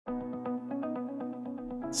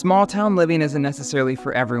Small town living isn't necessarily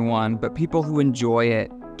for everyone, but people who enjoy it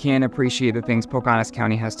can appreciate the things Pocahontas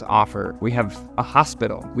County has to offer. We have a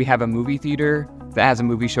hospital. We have a movie theater that has a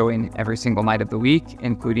movie showing every single night of the week,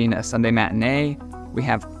 including a Sunday matinee. We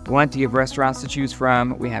have plenty of restaurants to choose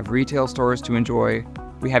from. We have retail stores to enjoy.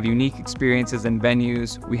 We have unique experiences and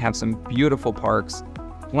venues. We have some beautiful parks,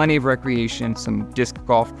 plenty of recreation, some disc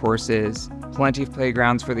golf courses, plenty of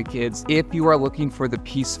playgrounds for the kids. If you are looking for the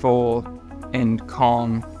peaceful and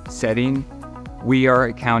calm setting, we are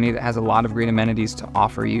a county that has a lot of great amenities to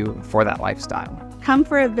offer you for that lifestyle. Come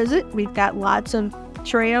for a visit. We've got lots of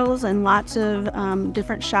trails and lots of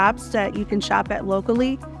different shops that you can shop at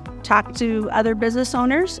locally. Talk to other business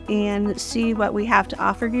owners and see what we have to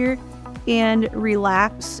offer here, and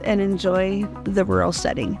relax and enjoy the rural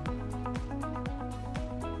setting.